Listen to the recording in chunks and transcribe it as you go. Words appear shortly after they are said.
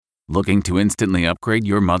Looking to instantly upgrade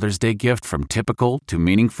your Mother's Day gift from typical to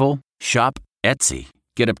meaningful? Shop Etsy.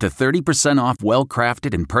 Get up to 30% off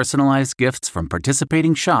well-crafted and personalized gifts from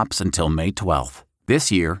participating shops until May 12th. This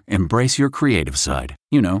year, embrace your creative side.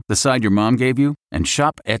 You know, the side your mom gave you. And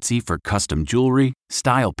shop Etsy for custom jewelry,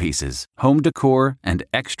 style pieces, home decor, and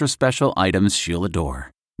extra special items she'll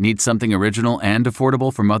adore. Need something original and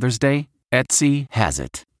affordable for Mother's Day? Etsy has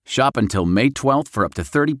it. Shop until May 12th for up to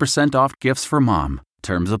 30% off gifts for mom.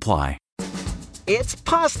 Terms apply. It's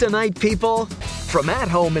pasta night, people. From at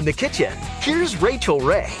home in the kitchen, here's Rachel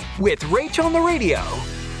Ray with Rach on the Radio.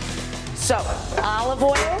 So, olive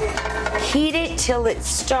oil, heat it till it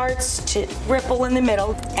starts to ripple in the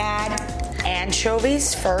middle. Add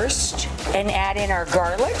anchovies first and add in our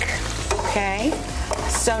garlic. Okay.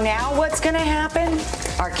 So now what's going to happen?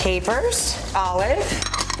 Our capers, olive,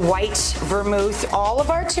 white vermouth, all of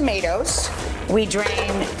our tomatoes. We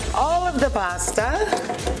drain all of the pasta.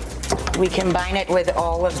 We combine it with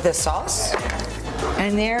all of the sauce.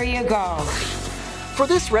 And there you go. For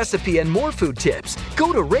this recipe and more food tips,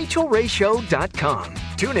 go to RachelRayShow.com.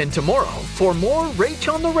 Tune in tomorrow for more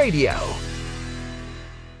Rach on the Radio.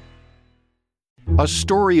 A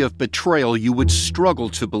story of betrayal you would struggle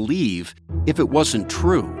to believe if it wasn't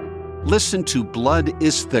true. Listen to Blood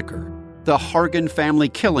is Thicker, The Hargan Family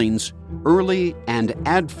Killings, early and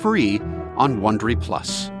ad-free on Wondery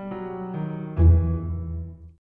Plus.